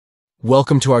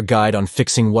Welcome to our guide on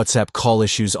fixing WhatsApp call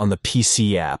issues on the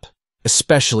PC app,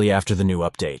 especially after the new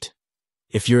update.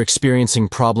 If you're experiencing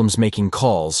problems making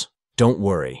calls, don't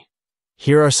worry.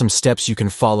 Here are some steps you can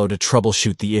follow to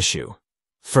troubleshoot the issue.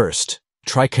 First,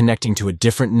 try connecting to a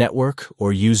different network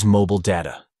or use mobile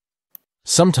data.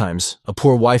 Sometimes, a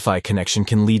poor Wi-Fi connection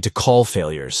can lead to call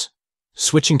failures.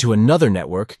 Switching to another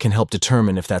network can help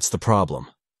determine if that's the problem.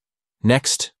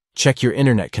 Next, check your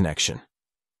internet connection.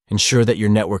 Ensure that your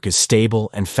network is stable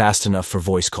and fast enough for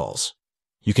voice calls.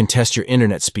 You can test your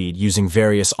internet speed using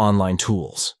various online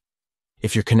tools.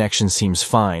 If your connection seems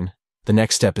fine, the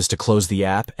next step is to close the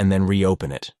app and then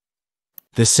reopen it.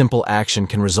 This simple action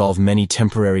can resolve many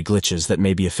temporary glitches that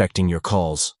may be affecting your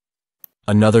calls.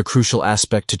 Another crucial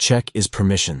aspect to check is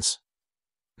permissions.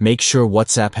 Make sure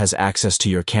WhatsApp has access to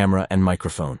your camera and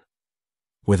microphone.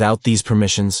 Without these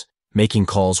permissions, making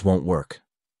calls won't work.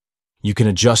 You can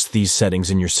adjust these settings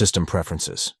in your system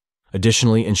preferences.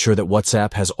 Additionally, ensure that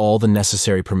WhatsApp has all the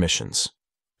necessary permissions.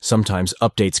 Sometimes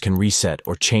updates can reset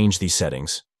or change these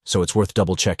settings, so it's worth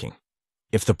double-checking.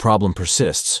 If the problem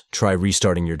persists, try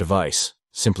restarting your device.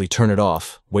 Simply turn it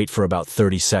off, wait for about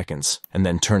 30 seconds, and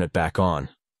then turn it back on.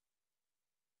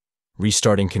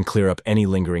 Restarting can clear up any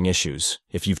lingering issues.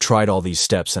 If you've tried all these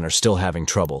steps and are still having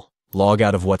trouble, log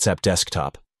out of WhatsApp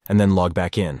desktop and then log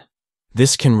back in.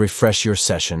 This can refresh your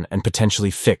session and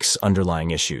potentially fix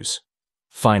underlying issues.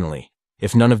 Finally,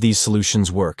 if none of these solutions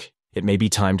work, it may be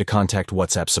time to contact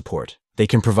WhatsApp support. They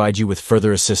can provide you with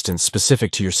further assistance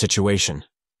specific to your situation.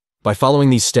 By following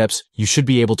these steps, you should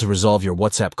be able to resolve your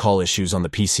WhatsApp call issues on the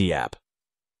PC app.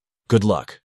 Good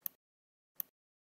luck.